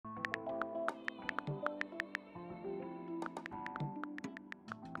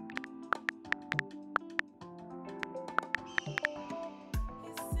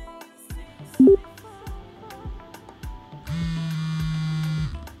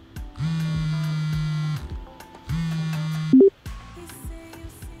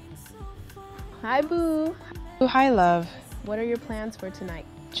Hi, boo. Hi, love. What are your plans for tonight?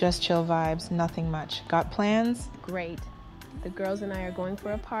 Just chill vibes, nothing much. Got plans? Great. The girls and I are going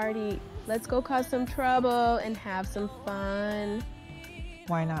for a party. Let's go cause some trouble and have some fun.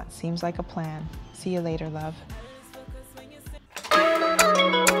 Why not? Seems like a plan. See you later, love.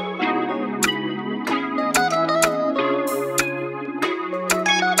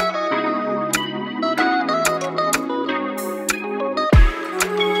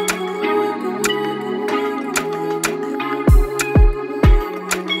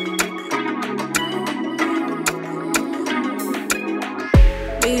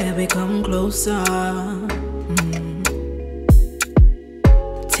 Baby, come closer.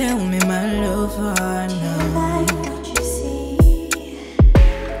 Tell me, my lover, now.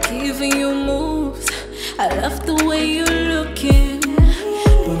 Giving you moves, I love the way you're looking,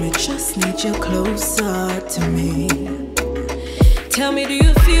 but me just need you closer to me. Tell me, do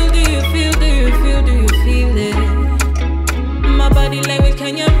you feel it? My body language,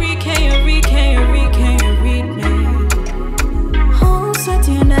 can you read me?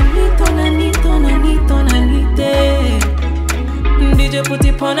 Sweaty on DJ put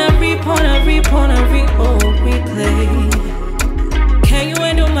it on a replay. Can you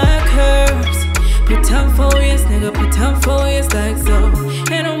handle my curves? Put time for yes, nigga, put time for yes like so.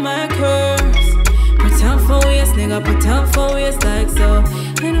 Handle my curves. Put time for yes, nigga, put time for yes like so.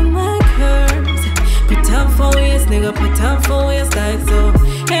 Handle my curves. Put time for yes, nigga, put time for yes like so.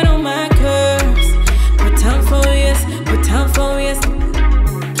 Handle my curves. Put time for yes, put time for yes.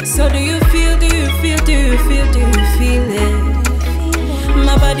 So do you feel it?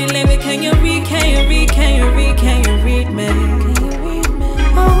 My body language, can you read me?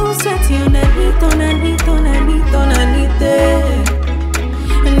 Oh, sweaty on that beat,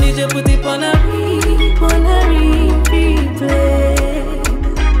 and did you put it on a replay?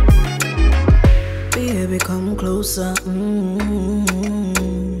 Baby, come closer.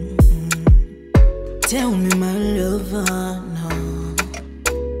 Tell me, my lover, now.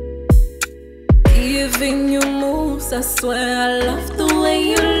 Giving you moves, I swear I love the way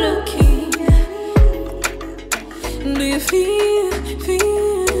you're looking. Do you feel?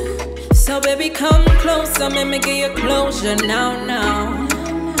 So baby, come closer, let me get your closure now.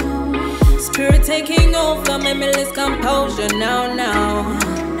 Spirit taking over, let me lose composure now.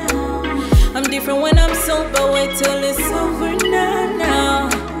 I'm different when I'm sober, wait till it's over now.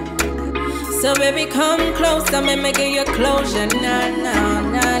 So baby, come closer, let me get your closure now.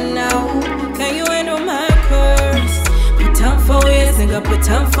 Can you handle my curves? Put time for yes, nigga, put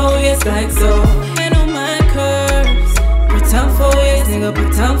time for yes like so. Handle my curves. Put time for yes, nigga,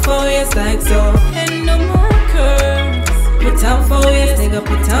 put time for yes like so. Handle my curves. Put time for yes, nigga,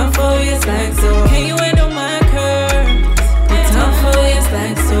 put time for yes like so. Can you handle my curves? Put time for yes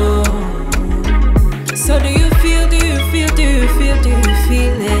like so. So do you feel it?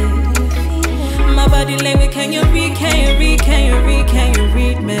 My body language, can you read